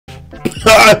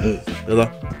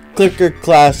The clicker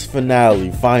class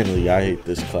finale. Finally, I hate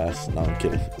this class. No, I'm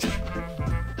kidding.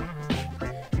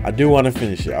 I do want to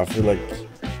finish it. I feel like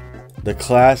the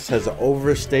class has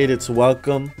overstayed its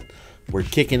welcome. We're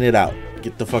kicking it out.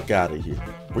 Get the fuck out of here.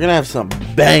 We're gonna have some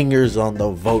bangers on the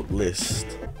vote list.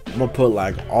 I'm gonna put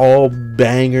like all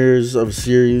bangers of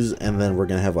series, and then we're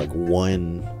gonna have like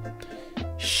one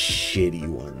shitty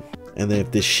one. And then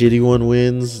if this shitty one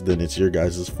wins, then it's your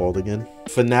guys' fault again.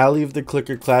 Finale of the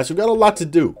clicker class. We got a lot to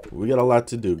do. We got a lot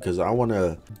to do because I want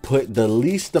to put the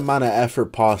least amount of effort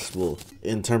possible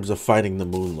in terms of fighting the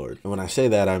Moon Lord. And when I say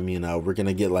that, I mean we're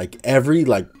gonna get like every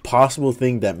possible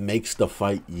thing that makes the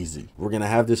fight easy. We're gonna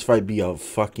have this fight be a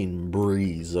fucking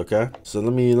breeze. Okay. So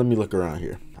let me look around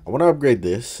here. I want to upgrade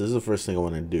this. This is the first thing I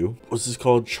want to do. What's this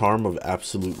called? Charm of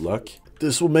Absolute Luck.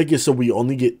 This will make it so we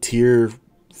only get tier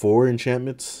 4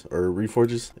 enchantments or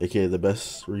reforges, aka the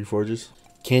best reforges.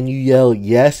 Can you yell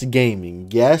yes gaming?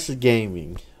 Yes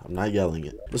gaming. I'm not yelling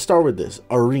it. Let's start with this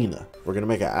arena. We're gonna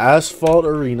make an asphalt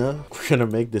arena. We're gonna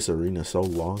make this arena so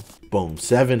long. Boom,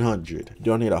 700. You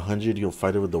don't need 100. You'll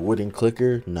fight it with the wooden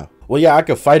clicker. No. Well, yeah, I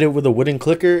could fight it with a wooden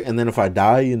clicker, and then if I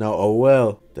die, you know, oh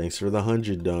well. Thanks for the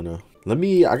 100, Donna. I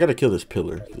gotta kill this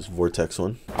pillar, this vortex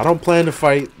one. I don't plan to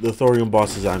fight the thorium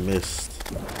bosses I missed.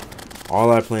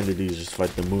 All I plan to do is just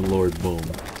fight the Moon Lord. Boom.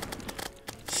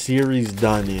 Series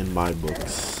done in my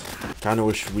books. Kind of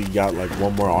wish we got like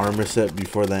one more armor set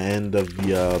before the end of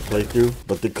the playthrough.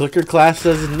 But the clicker class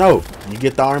says no. You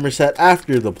get the armor set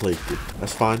after the playthrough.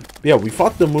 That's fine. But yeah, we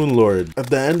fought the Moon Lord at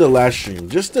the end of last stream.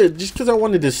 Just because I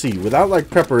wanted to see. Without like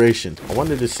preparation. I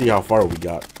wanted to see how far we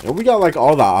got. And we got like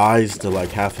all the eyes to like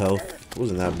half health. It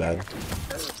wasn't that bad.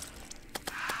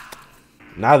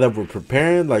 Now that we're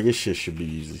preparing, like this shit should be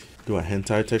easy. Do a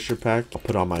hentai texture pack. I'll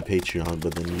put on my Patreon,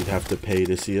 but then you'd have to pay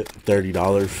to see it.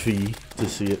 $30 fee to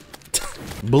see it.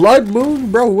 Blood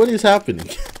Moon, bro, what is happening?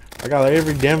 I got like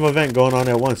every damn event going on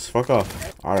at once. Fuck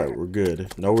off. Alright, we're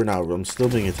good. No, we're not. I'm still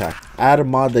being attacked. Add a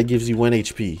mod that gives you 1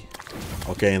 HP.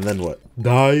 Okay, and then what?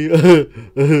 Die.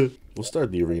 We'll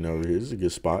start the arena over here. This is a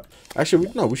good spot. Actually,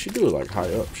 we should do it like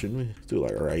high up, shouldn't we? Do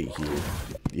it like right here.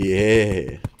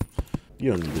 Yeah. You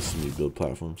don't need to see me build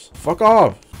platforms. Fuck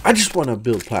off. I just want to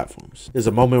build platforms. There's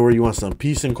a moment where you want some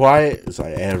peace and quiet. It's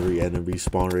like every enemy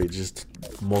spawn rate just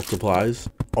multiplies.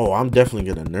 Oh, I'm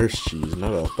definitely going to nurse cheese.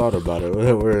 Now that I thought about it.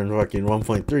 We're in fucking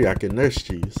 1.3. I can nurse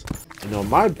cheese. You know, in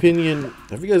my opinion,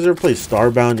 have you guys ever played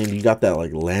Starbound and you got that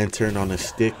like lantern on a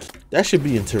stick? That should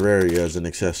be in Terraria as an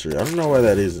accessory. I don't know why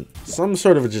that isn't. Some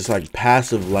sort of just like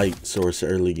passive light source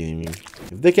early gaming.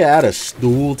 If they could add a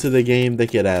stool to the game, they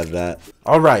could add that.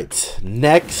 Alright,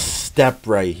 next step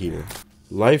right here.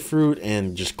 Life fruit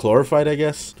and just chlorophyte, I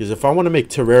guess. Because if I want to make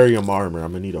terrarium armor,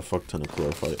 I'm going to need a fuck ton of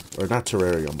chlorophyte. Or not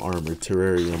terrarium armor,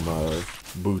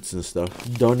 terrarium boots and stuff.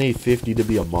 Donate 50 to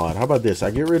be a mod. How about this?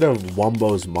 I get rid of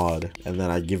Wombo's mod and then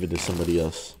I give it to somebody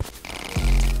else.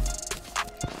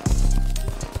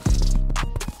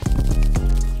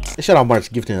 Shout out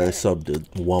March gifting a sub to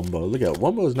Wombo. Look at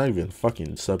Wombo's not even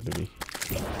fucking subbing me.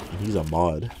 He's a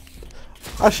mod.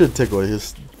 I should take away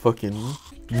his fucking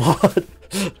mod.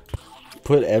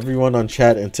 Put everyone on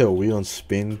chat until we on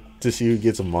spin to see who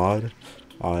gets a mod.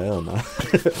 Oh hell no.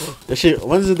 That shit,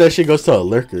 when's it that shit goes to a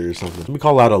lurker or something? Let me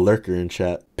call out a lurker in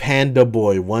chat. Panda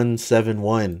Boy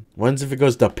 171. When's if it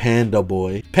goes to Panda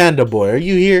Boy? Panda Boy, are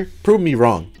you here? Prove me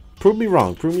wrong. Prove me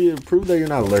wrong. Prove that you're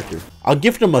not a lurker. I'll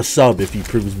gift him a sub if he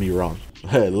proves me wrong.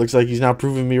 It looks like he's not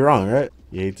proving me wrong, right?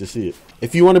 You hate to see it.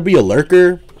 If you want to be a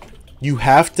lurker, you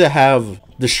have to have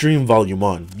the stream volume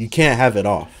on. You can't have it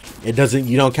off.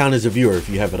 You don't count as a viewer if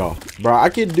you have it off. Bro, I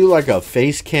could do like a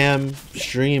face cam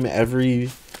stream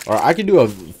or I could do a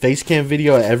face cam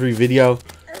video at every video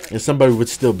and somebody would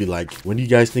still be like, when do you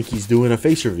guys think he's doing a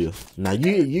face reveal? Now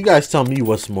you guys tell me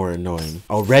what's more annoying.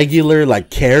 A regular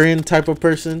like Karen type of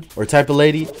person or type of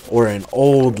lady, or an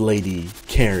old lady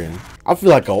Karen. I feel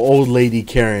like an old lady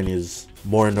Karen is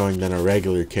more annoying than a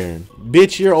regular Karen.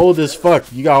 Bitch, you're old as fuck.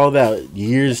 You got all that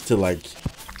years to like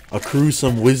accrue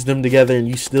some wisdom together and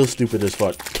you still stupid as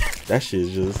fuck. That shit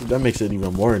is just, that makes it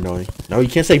even more annoying. No, you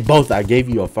can't say both. I gave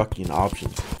you a fucking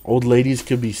option. Old ladies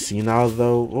could be senile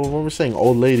though. Well, when we're saying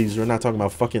old ladies, we're not talking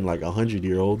about fucking like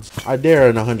 100-year-olds. I dare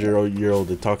an 100-year-old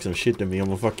to talk some shit to me. I'm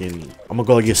gonna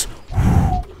go like this.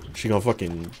 She gonna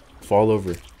fucking fall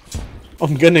over.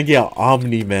 I'm gonna get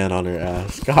Omni-Man on her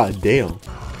ass. God damn.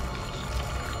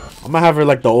 I'm gonna have her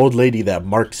like the old lady that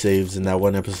Mark saves in that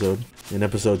one episode. In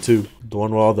episode 2, the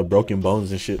one with all the broken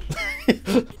bones and shit.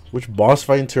 Which boss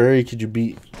fight in Terraria could you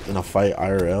beat in a fight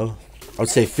IRL? I would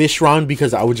say Fishron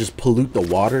because I would just pollute the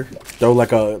water. Throw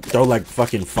like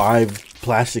fucking 5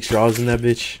 plastic straws in that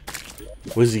bitch.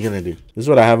 What is he gonna do? This is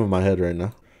what I have in my head right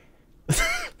now.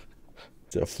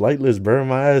 It's a flightless bird in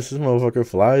my ass. This motherfucker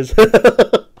flies.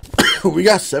 We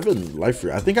got 7 life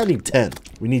fruit. I think I need 10.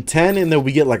 We need 10 and then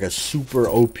we get like a super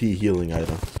OP healing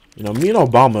item. You know, me and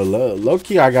Obama,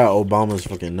 low-key I got Obama's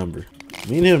fucking number.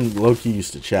 Me and him low-key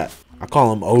used to chat. I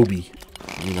call him Obi.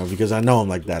 You know, because I know him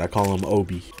like that. I call him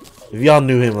Obi. If y'all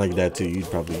knew him like that too,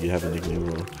 you'd probably have a nickname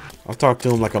for him. I talked to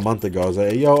him like a month ago. I was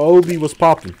like, hey, yo, Obi, what's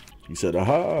poppin'? He said,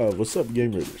 aha, what's up,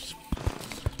 Game Raiders?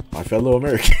 My fellow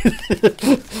American.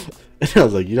 And I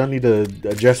was like, you don't need to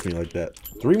address me like that.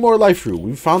 3 more life fruit.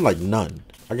 We found like none.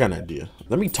 I got an idea.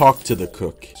 Let me talk to the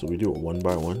cook. So we do it one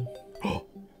by one.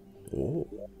 Oh.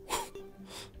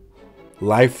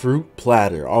 Life fruit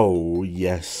platter. Oh,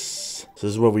 yes. So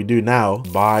this is what we do now.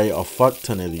 Buy a fuck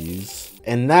ton of these.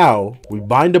 And now we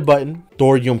bind a button.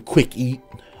 Thorium quick eat.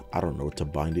 I don't know what to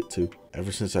bind it to.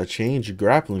 Ever since I changed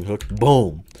grappling hook.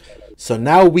 Boom. So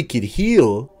now we could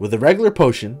heal with a regular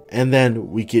potion, and then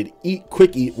we could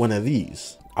quick eat one of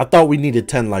these. I thought we needed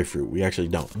 10 life fruit. We actually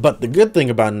don't. But the good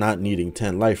thing about not needing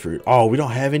 10 life fruit, oh, we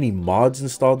don't have any mods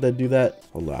installed that do that.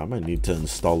 Hold on, I might need to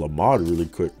install a mod really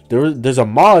quick. There's a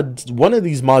mod. One of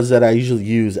these mods that I usually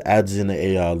use adds in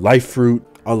a life fruit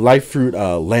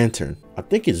lantern. I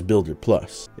think it's Builder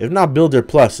Plus. If not Builder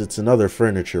Plus, it's another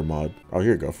furniture mod. Oh,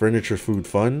 here you go. Furniture Food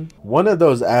Fun. One of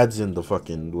those adds in the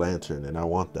fucking lantern, and I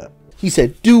want that. He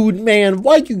said, dude, man,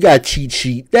 why you got cheat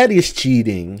sheet? That is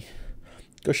cheating.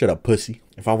 Go shut up, pussy.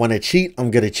 If I want to cheat,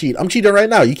 I'm going to cheat. I'm cheating right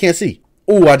now. You can't see.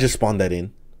 Oh, I just spawned that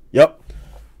in. Yep.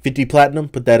 50 platinum.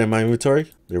 Put that in my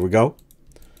inventory. There we go.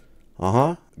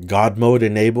 God mode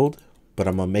enabled. But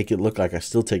I'm going to make it look like I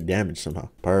still take damage somehow.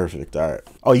 Perfect. All right.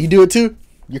 Oh, you do it too?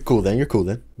 You're cool then. You're cool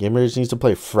then. Game Raiders needs to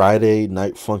play Friday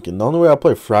Night Funkin'. The only way I'll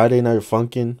play Friday Night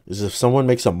Funkin' is if someone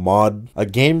makes a mod. A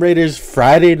Game Raiders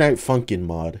Friday Night Funkin'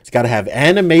 mod. It's got to have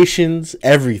animations,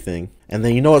 everything. And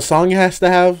then you know what song it has to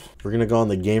have? We're going to go on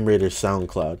the Game Raiders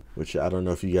SoundCloud. Which I don't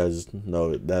know if you guys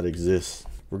know that exists.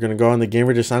 We're going to go on the Game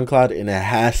Raiders SoundCloud. And it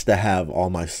has to have all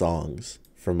my songs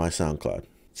from my SoundCloud.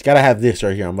 It's got to have this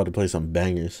right here. I'm about to play some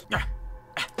bangers.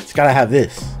 It's got to have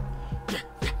this.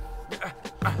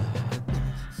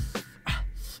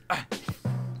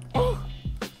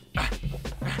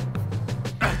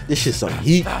 This shit's some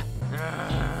heat.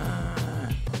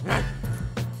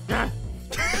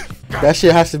 That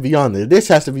shit has to be on there. This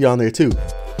has to be on there too.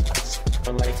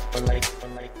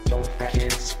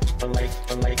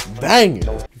 Bang!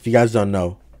 If you guys don't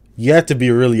know, you have to be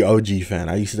a really OG fan.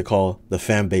 I used to call the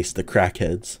fan base the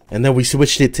crackheads. And then we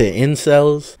switched it to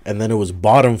incels. And then it was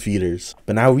bottom feeders.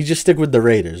 But now we just stick with the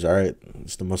Raiders, alright?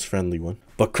 It's the most friendly one.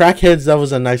 But crackheads, that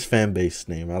was a nice fan base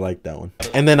name. I like that one.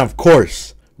 And then of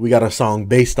course, we got a song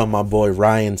based on my boy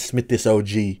Ryan Smith, this OG.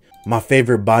 My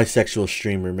favorite bisexual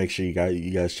streamer. Make sure you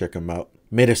guys check him out.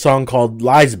 Made a song called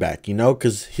Lies Back, you know?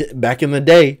 Because back in the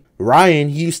day, Ryan,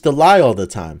 he used to lie all the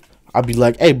time. I'd be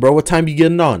like, hey, bro, what time you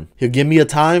getting on? He'll give me a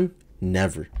time.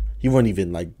 Never. He wouldn't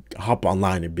even like hop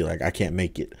online and be like, I can't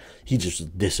make it. He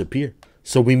just disappeared.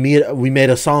 So we made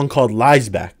a song called Lies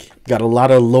Back. Got a lot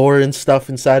of lore and stuff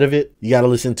inside of it. You got to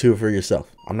listen to it for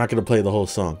yourself. I'm not going to play the whole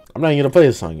song. I'm not even going to play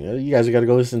the song. You guys got to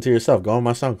go listen to it yourself. Go on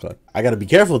my SoundCloud. I got to be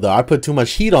careful though. I put too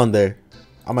much heat on there.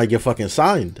 I might get fucking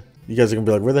signed. You guys are going to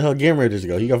be like, where the hell Game Raiders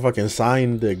go? He got fucking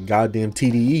signed the goddamn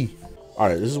TDE.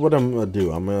 Alright, this is what I'm gonna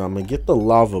do. I'm gonna get the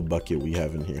lava bucket we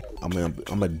have in here. I'm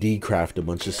gonna decraft a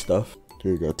bunch of stuff.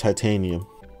 Here we go, titanium.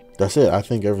 That's it. I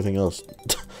think everything else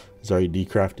is already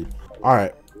decrafted.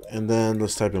 Alright, and then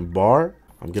let's type in bar.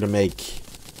 I'm gonna make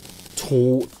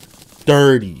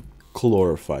 30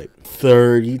 chlorophyte,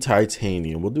 30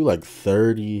 titanium. We'll do like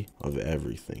 30 of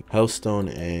everything.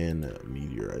 Hellstone and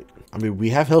meteorite. I mean, we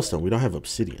have hellstone. We don't have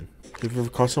obsidian. Have you ever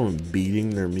caught someone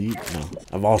beating their meat? No.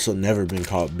 I've also never been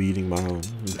caught beating my own.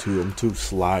 I'm too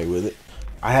sly with it.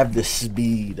 I have the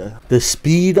speed. The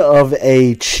speed of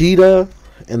a cheetah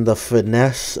and the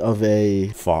finesse of a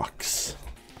fox.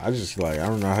 I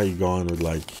don't know how you go on with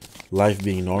like life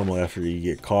being normal after you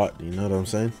get caught. You know what I'm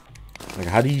saying? Like,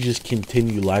 how do you just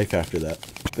continue life after that?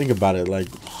 Think about it. Like,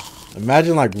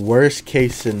 imagine like worst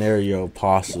case scenario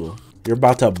possible. You're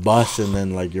about to bust and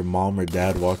then like your mom or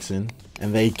dad walks in.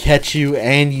 And they catch you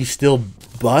and you still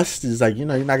bust. It's like, you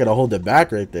know, you're not going to hold it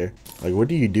back right there. Like, what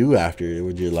do you do after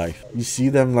with your life? You see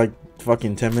them like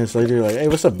fucking 10 minutes later, like, hey,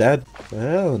 what's up, dad?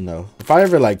 Hell no. If I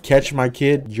ever like catch my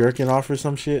kid jerking off or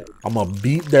some shit, I'm going to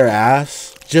beat their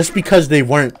ass just because they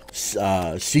weren't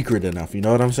secret enough. You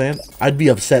know what I'm saying? I'd be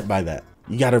upset by that.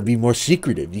 You got to be more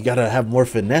secretive. You got to have more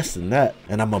finesse than that.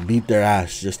 And I'm going to beat their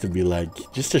ass just to be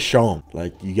like, just to show them.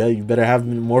 Like, you better have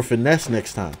more finesse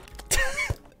next time.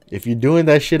 If you're doing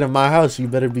that shit in my house, you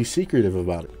better be secretive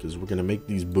about it, because we're gonna make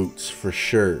these boots for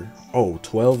sure. Oh,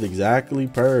 12 exactly,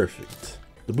 perfect.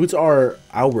 The boots are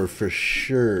our for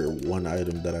sure one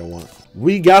item that I want.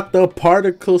 We got the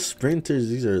particle sprinters.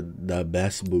 These are the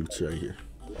best boots right here.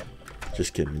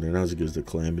 Just kidding, they're not as good as the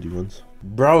Calamity ones.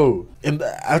 Bro,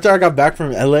 after I got back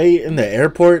from LA in the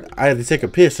airport, I had to take a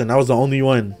piss, and I was the only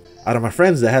one out of my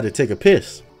friends that had to take a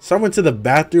piss. So I went to the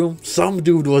bathroom. Some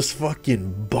dude was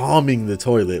fucking bombing the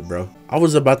toilet, bro. I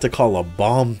was about to call a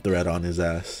bomb threat on his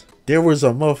ass. There was a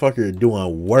motherfucker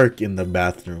doing work in the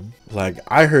bathroom. Like,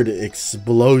 I heard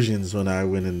explosions when I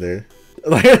went in there.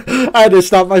 Like, I had to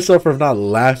stop myself from not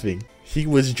laughing. He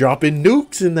was dropping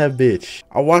nukes in that bitch.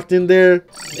 I walked in there,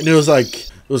 and it was like,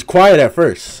 it was quiet at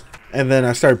first. And then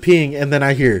I started peeing, and then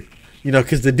I hear, you know,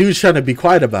 because the dude's trying to be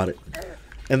quiet about it.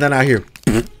 And then I hear,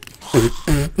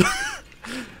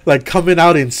 like, coming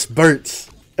out in spurts.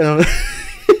 And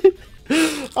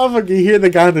I fucking hear the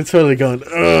guy in the toilet going,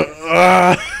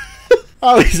 I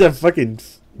always have fucking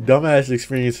dumbass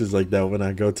experiences like that when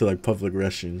I go to like public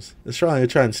restrooms. I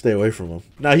try and stay away from him.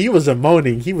 Now he wasn't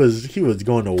moaning. He was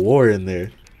going to war in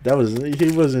there.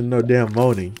 He wasn't no damn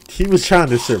moaning. He was trying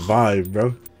to survive,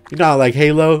 bro. You know how like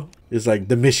Halo is like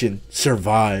the mission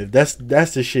survive. That's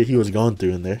the shit he was going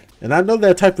through in there. And I know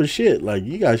that type of shit. Like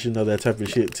you guys should know that type of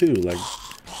shit too. Like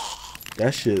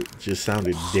that shit just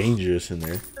sounded dangerous in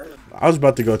there. I was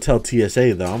about to go tell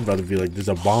TSA though. I'm about to be like, there's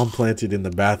a bomb planted in the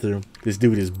bathroom. This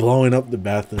dude is blowing up the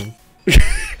bathroom.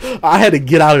 I had to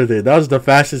get out of there. That was the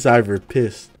fastest I ever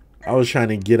pissed. I was trying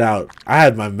to get out. I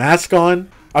had my mask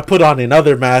on. I put on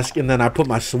another mask and then I put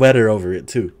my sweater over it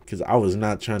too, because I was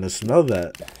not trying to smell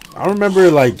that. I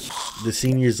remember like the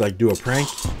seniors like do a prank,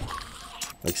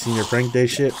 like senior prank day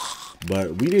shit.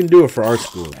 But we didn't do it for our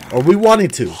school. Or we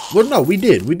wanted to. Well, no, we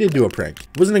did. We did do a prank.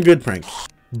 It wasn't a good prank.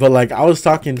 But, like, I was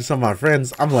talking to some of my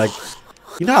friends. I'm like,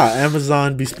 you know how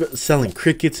Amazon be selling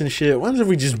crickets and shit? Why don't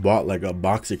we just bought, like, a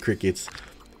box of crickets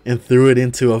and threw it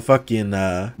into a fucking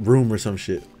room or some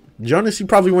shit? Jonas, you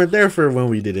probably weren't there for when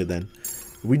we did it then.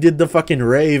 We did the fucking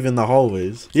rave in the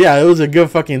hallways. Yeah, it was a good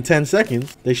fucking 10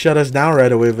 seconds. They shut us down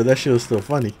right away, but that shit was still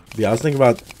funny. Yeah, I was thinking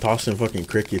about tossing fucking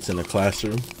crickets in the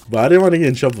classroom, but I didn't want to get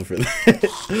in trouble for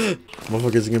that.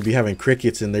 Motherfuckers are gonna be having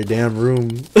crickets in their damn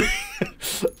room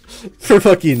for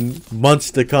fucking months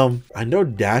to come. I know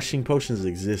dashing potions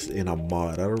exist in a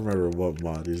mod. I don't remember what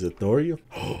mod. Is it Thorium?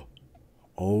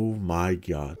 Oh my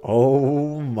god.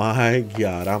 Oh my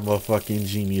god. I'm a fucking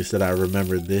genius that I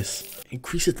remembered this.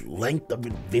 Increases length of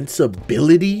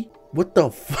invincibility? What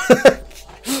the fuck?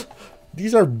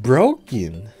 These are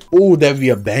broken. Oh, that'd be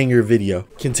a banger video.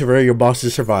 Can Terraria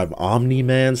bosses survive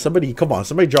Omni-Man? Somebody, come on,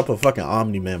 somebody drop a fucking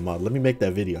Omni-Man mod. Let me make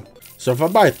that video. So if I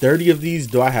buy 30 of these,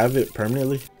 do I have it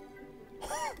permanently?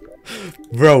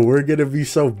 Bro, we're gonna be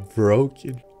so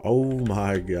broken. Oh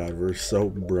my god, we're so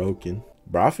broken.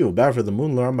 Bro, I feel bad for the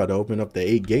Moonlord. I'm about to open up the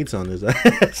 8 gates on his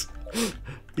ass.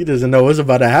 He doesn't know what's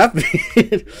about to happen.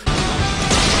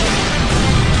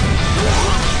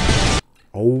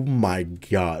 Oh my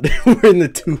god. We're in the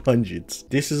 200s.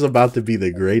 This is about to be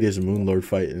the greatest Moonlord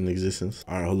fight in existence.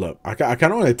 Alright, hold up. I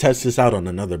kind of want to test this out on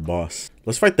another boss.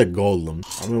 Let's fight the Golem.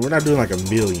 I mean, we're not doing like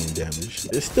 1,000,000 damage.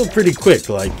 It's still pretty quick.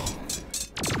 Like,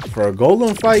 for a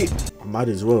Golem fight, I might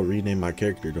as well rename my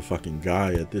character to fucking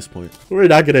Guy at this point. We're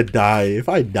not gonna die. If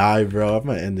I die, bro, I'm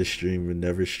gonna end the stream and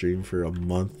never stream for a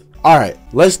month. Alright,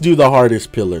 let's do the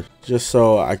hardest pillar. Just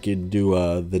so I can do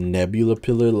the Nebula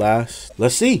pillar last.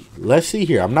 Let's see. Let's see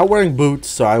here. I'm not wearing boots,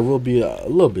 so I will be a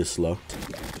little bit slow.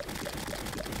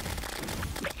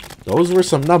 Those were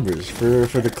some numbers. For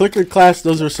the clicker class,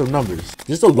 those were some numbers.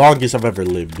 This is the longest I've ever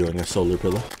lived doing a solar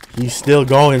pillar. He's still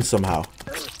going somehow.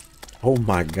 Oh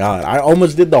my god. I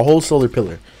almost did the whole solar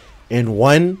pillar in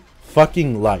one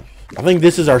fucking life. I think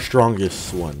this is our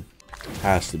strongest one.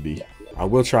 Has to be. I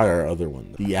will try our other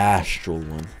one, the astral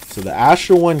one. So the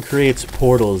astral one creates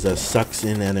portals that sucks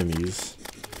in enemies.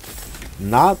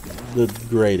 Not the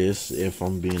greatest, if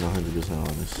I'm being 100%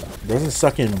 honest. It doesn't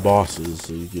suck in bosses,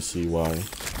 so you can see why.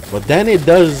 But then it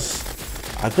does,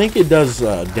 I think it does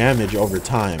damage over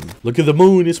time. Look at the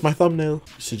moon, it's my thumbnail.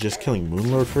 We should just killing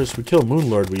Moonlord first. We kill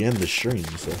Moonlord, we end the stream,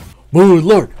 so.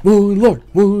 Moonlord, Moonlord,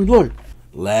 Moonlord.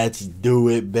 Let's do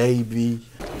it, baby.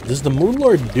 Does the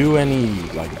Moonlord do any,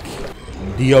 like,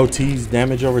 DOT's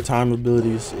damage over time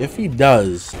abilities? If he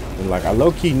does, then like I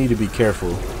low-key need to be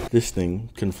careful. This thing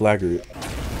can flagger it.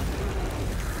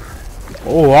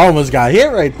 Oh, I almost got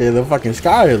hit right there, the fucking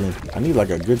Sky Island. I need like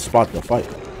a good spot to fight.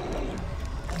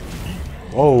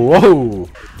 Oh, whoa.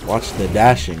 Watch the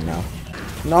dashing now.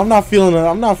 No, I'm not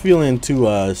feeling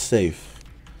too safe.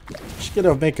 Just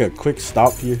gonna make a quick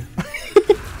stop here.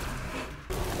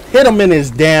 Hit him in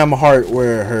his damn heart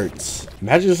where it hurts.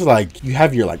 Imagine just like you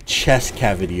have your like chest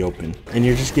cavity open and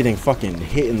you're just getting fucking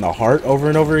hit in the heart over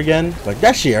and over again. Like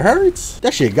that shit hurts.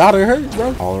 That shit gotta hurt,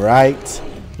 bro. All right,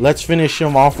 let's finish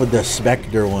him off with the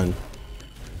Spectre one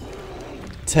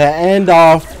to end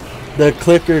off the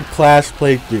clicker class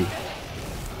playthrough.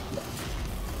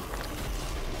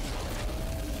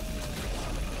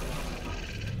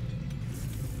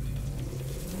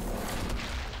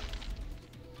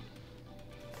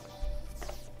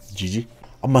 GG.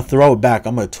 I'm gonna throw it back.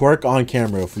 I'm gonna twerk on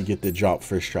camera if we get the drop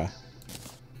first try.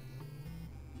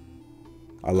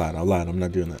 I lied. I'm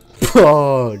not doing that.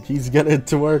 Oh, he's gonna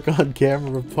twerk on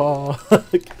camera, Paul.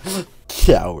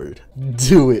 Coward.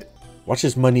 Do it. Watch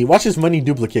this money. Watch this money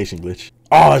duplication glitch.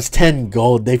 Oh, it's 10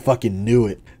 gold. They fucking knew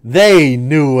it. They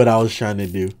knew what I was trying to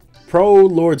do. Pro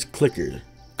Lord's Clicker.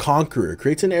 Conqueror.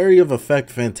 Creates an area of effect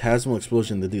phantasmal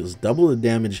explosion that deals double the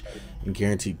damage and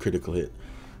guaranteed critical hit.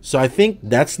 So I think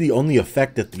that's the only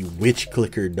effect that the Witch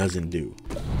Clicker doesn't do.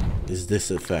 Is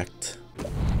this effect.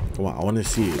 Come on, I want to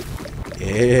see it.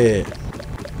 Yeah.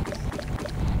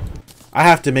 I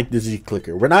have to make the Z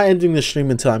Clicker. We're not ending the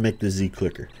stream until I make the Z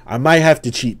Clicker. I might have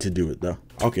to cheat to do it though.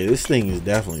 Okay, this thing is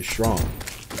definitely strong.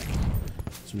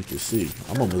 As we can see.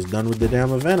 I'm almost done with the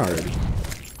damn event already.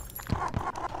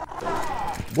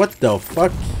 What the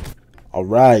fuck?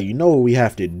 Alright, you know what we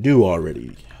have to do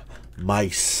already.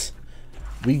 Mice.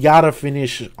 We gotta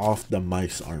finish off the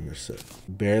mice armor set.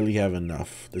 Barely have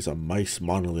enough. There's a mice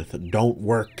monolith. Don't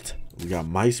worked. We got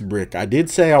mice brick. I did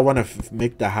say I want to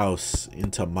make the house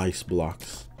into mice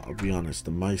blocks. I'll be honest,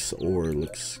 the mice ore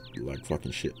looks like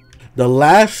fucking shit. The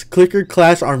last clicker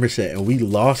class armor set, and we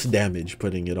lost damage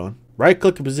putting it on. Right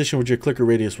click a position with your clicker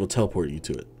radius will teleport you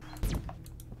to it.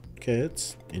 Okay,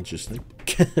 it's interesting.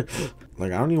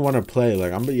 Like I don't even want to play.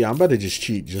 Like I'm about to just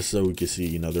cheat just so we can see,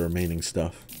 you know, the remaining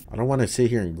stuff. I don't want to sit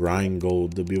here and grind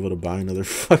gold to be able to buy another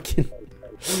fucking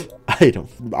item.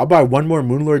 I'll buy one more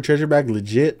Moonlord treasure bag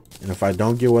legit, and if I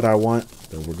don't get what I want,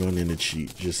 then we're going in to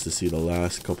cheat just to see the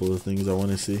last couple of things I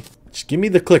want to see. Just give me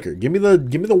the clicker. Give me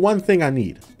the one thing I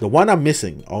need. The one I'm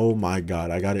missing. Oh my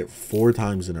god, I got it 4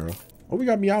 times in a row. Oh, we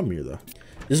got Meowmere though.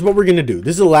 This is what we're gonna do.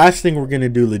 This is the last thing we're gonna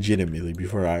do legitimately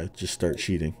before I just start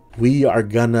cheating. We are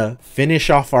gonna finish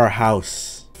off our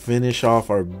house. Finish off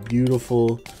our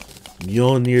beautiful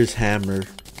Mjolnir's hammer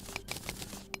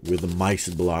with the mice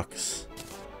blocks.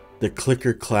 The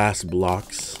clicker class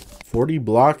blocks. 40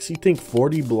 blocks? You think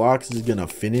 40 blocks is gonna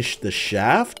finish the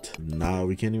shaft? Nah,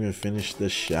 we can't even finish the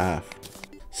shaft.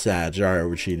 Sag. Alright,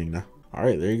 we're cheating now.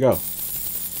 Alright, there you go.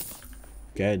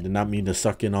 Okay, I did not mean to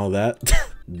suck in all that.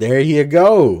 There you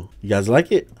go. You guys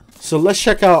like it? So let's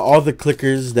check out all the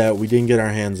clickers that we didn't get our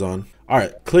hands on.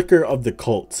 Alright, clicker of the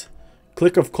cult.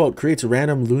 Click of cult creates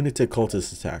random lunatic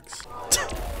cultist attacks.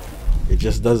 It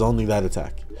just does only that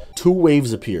attack. 2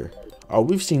 waves appear. Oh,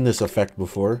 we've seen this effect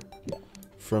before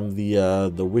from the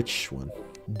witch one.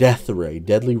 Death ray.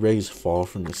 Deadly rays fall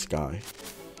from the sky.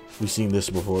 We've seen this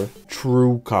before.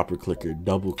 True copper clicker.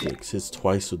 Double clicks. Hits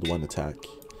twice with 1 attack.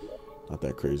 Not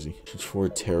that crazy. Shoots 4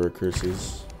 terror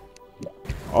curses.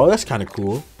 Oh, that's kind of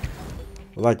cool.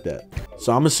 I like that.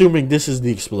 So I'm assuming this is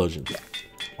the explosion.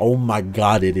 Oh my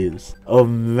god, it is.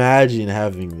 Imagine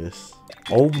having this.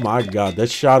 Oh my god, that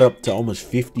shot up to almost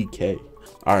 50k.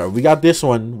 Alright, we got this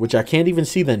one, which I can't even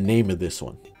see the name of this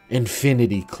one.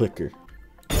 Infinity Clicker.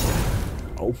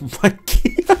 Oh my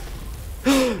god.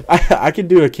 I can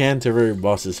do a can Terraria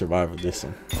boss to survive with this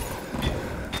one.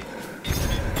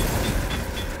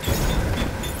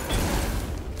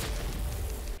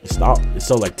 Stop. It's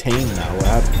so like tame now. What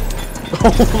happened?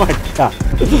 Oh my god.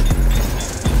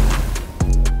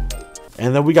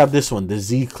 And then we got this one, the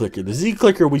Z Clicker. The Z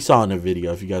Clicker we saw in a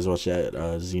video. If you guys watched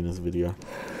that Zenith video.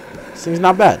 This thing's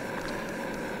not bad.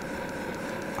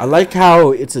 I like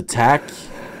how its attack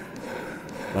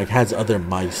like has other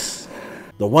mice.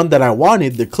 The one that I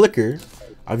wanted, the clicker,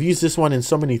 I've used this one in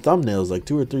so many thumbnails, like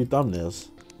 2 or 3 thumbnails.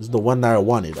 This is the one that I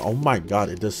wanted. Oh my god,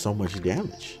 it does so much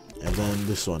damage. And then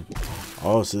this one.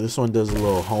 Oh, so this one does a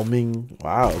little homing.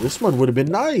 Wow, this one would have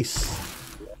been nice.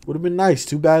 Would have been nice.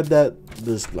 Too bad that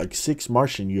there's like 6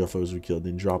 Martian UFOs we killed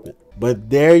didn't drop it. But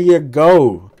there you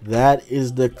go. That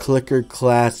is the clicker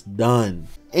class done.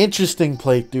 Interesting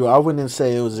playthrough. I wouldn't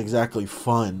say it was exactly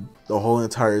fun the whole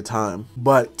entire time,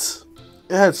 but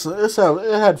it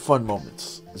had fun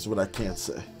moments. Is what I can't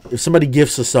say. If somebody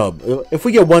gifts a sub, if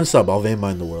we get 1 sub, I'll van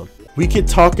mine the world. We could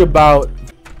talk about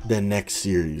the next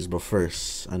series, but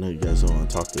first, I know you guys don't want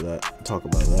to talk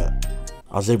about that.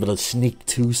 I was able to sneak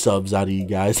 2 subs out of you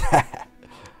guys.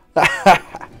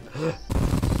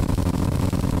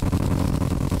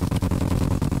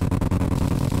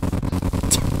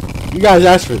 You guys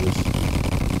asked for this.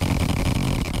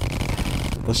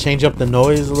 Let's change up the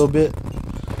noise a little bit.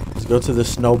 Let's go to the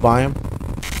snow biome.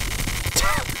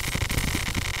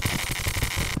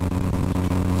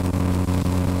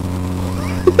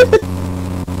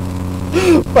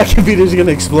 My computer's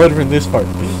gonna explode from this part.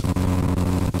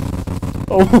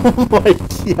 Oh my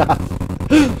god.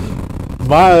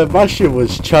 My shit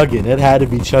was chugging. It had to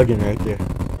be chugging right there.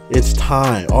 It's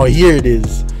time. Oh, here it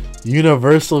is.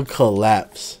 Universal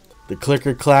collapse. The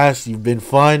clicker class, you've been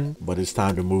fun, but it's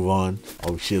time to move on.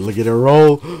 Oh shit, look at it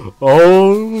roll.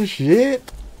 Oh shit.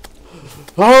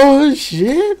 Oh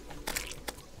shit.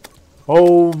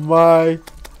 Oh my.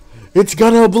 It's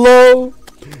gonna blow.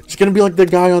 It's gonna be like the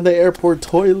guy on the airport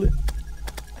toilet.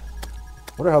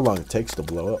 I wonder how long it takes to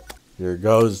blow up. Here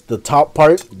goes the top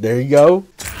part. There you go.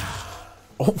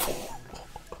 Oh.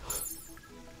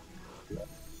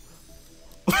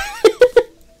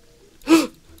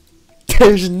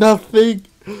 There's nothing.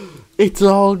 It's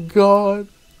all gone.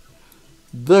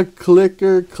 The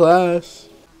clicker class.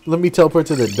 Let me teleport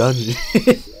to the dungeon.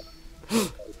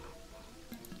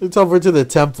 Let me teleport to the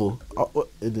temple. Oh,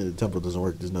 the temple doesn't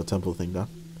work. There's no temple thing done.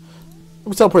 Let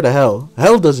me teleport to hell.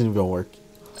 Hell doesn't even work.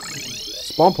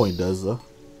 Spawn point does though.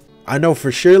 I know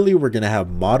for surely we're gonna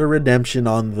have Mod of Redemption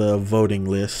on the voting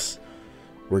list.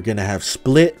 We're gonna have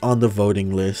Split on the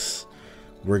voting list.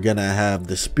 We're gonna have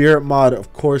the Spirit mod,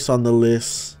 of course, on the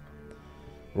list.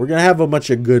 We're gonna have a bunch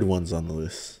of good ones on the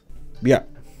list. Yeah.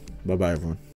 Bye bye, everyone.